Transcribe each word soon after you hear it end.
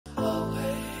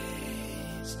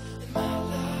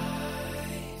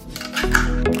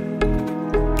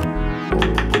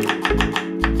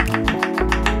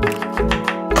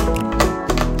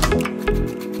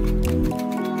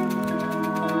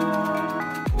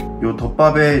요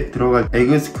덮밥에 들어갈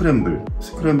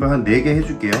에그스크램블 한 4개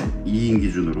해줄게요. 2인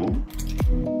기준으로.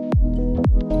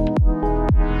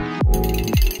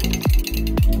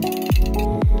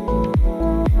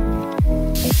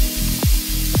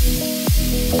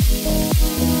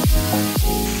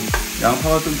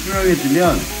 양파가 좀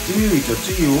투명해지면 찌유 있죠,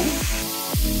 찌유.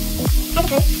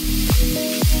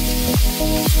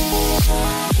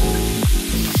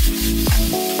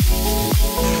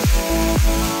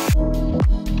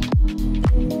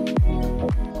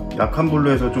 약한 불로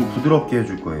해서 좀 부드럽게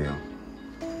해줄 거예요.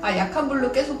 아, 약한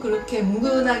불로 계속 그렇게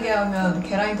뭉근하게 하면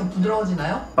계란이 더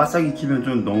부드러워지나요? 바싹 익히면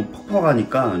좀 너무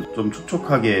퍽퍽하니까 좀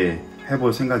촉촉하게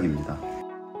해볼 생각입니다.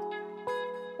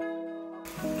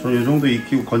 전 이 정도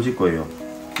익히고 건질 거예요.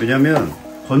 왜냐면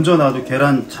건져놔도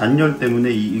계란 잔열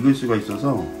때문에 익을 수가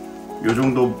있어서 이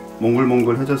정도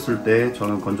몽글몽글해졌을 때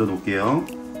저는 건져 놓을게요.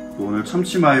 오늘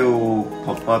참치마요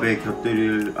덮밥에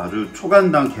곁들일 아주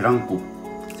초간단 계란국.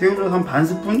 새우젓 한 반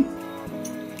스푼?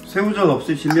 새우젓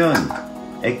없으시면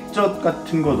액젓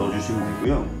같은 거 넣어주시면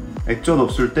되고요. 액젓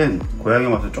없을 땐 고향의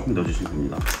맛을 조금 넣어주시면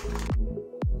됩니다.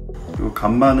 그리고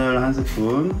간마늘 한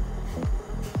스푼.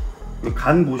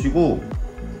 간 보시고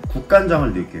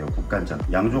국간장을 넣을게요. 국간장,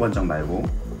 양조간장 말고.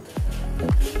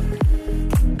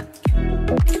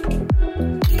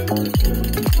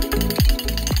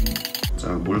 자,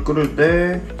 물 끓을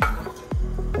때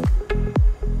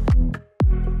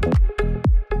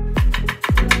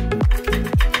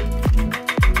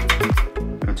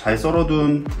잘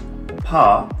썰어둔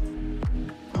파.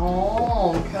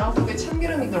 계란국에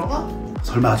참기름이 들어가?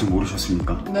 설마 아직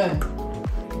모르셨습니까? 네.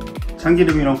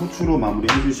 참기름이랑 후추로 마무리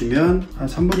해주시면 한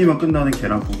 3분이면 끝나는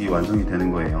계란국이 완성이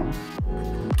되는 거예요.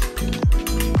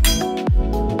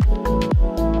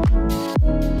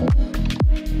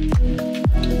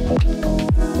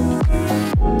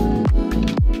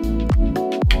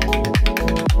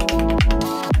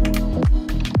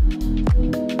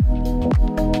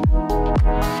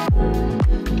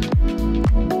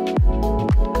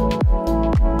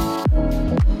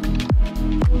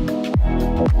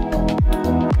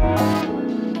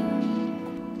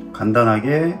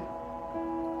 간단하게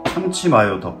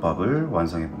참치마요덮밥을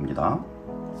완성해 봅니다.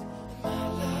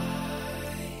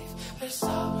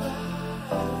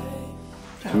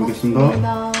 잘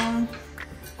먹겠습니다.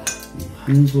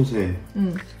 한솥에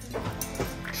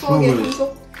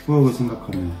추억을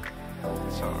생각하며.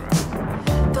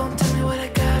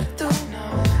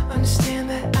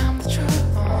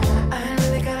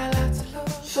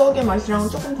 추억의 맛이랑은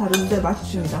조금 다른데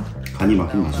맛있습니다. 간이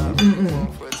맞긴 맞아요.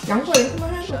 양파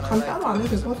이렇게만 해도 간 따로 안 해도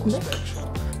될 것 같은데?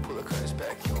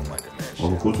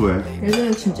 고소해.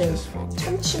 예전에 진짜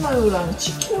참치마요랑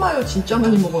치킨마요 진짜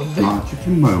많이 먹었는데. 아,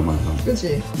 치킨마요 맞아.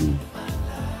 그치?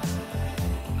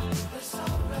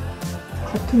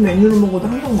 같은 메뉴를 먹어도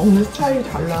항상 먹는 스타일이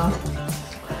달라.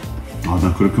 아,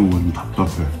 나 그렇게 먹으면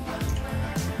답답해.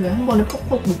 그래, 한 번에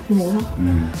퍽퍽 먹고 먹어서?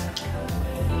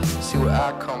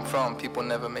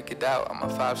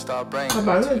 아,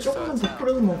 마요네즈 조금만 더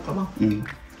뿌려서 먹을까봐.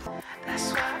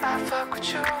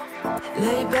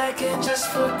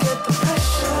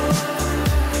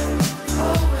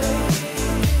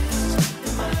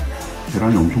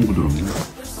 계란이 엄청 부드럽네.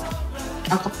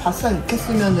 아까 바싹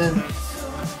익혔으면은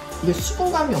이게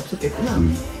수분감이 없었겠구나.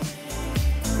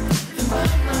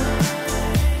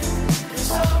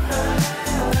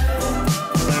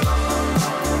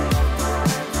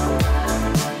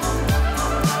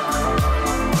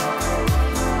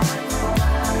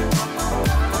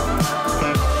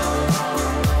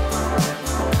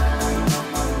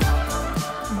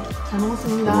 잘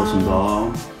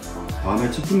먹었습니다.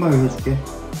 다음에 치킨마요 해줄게.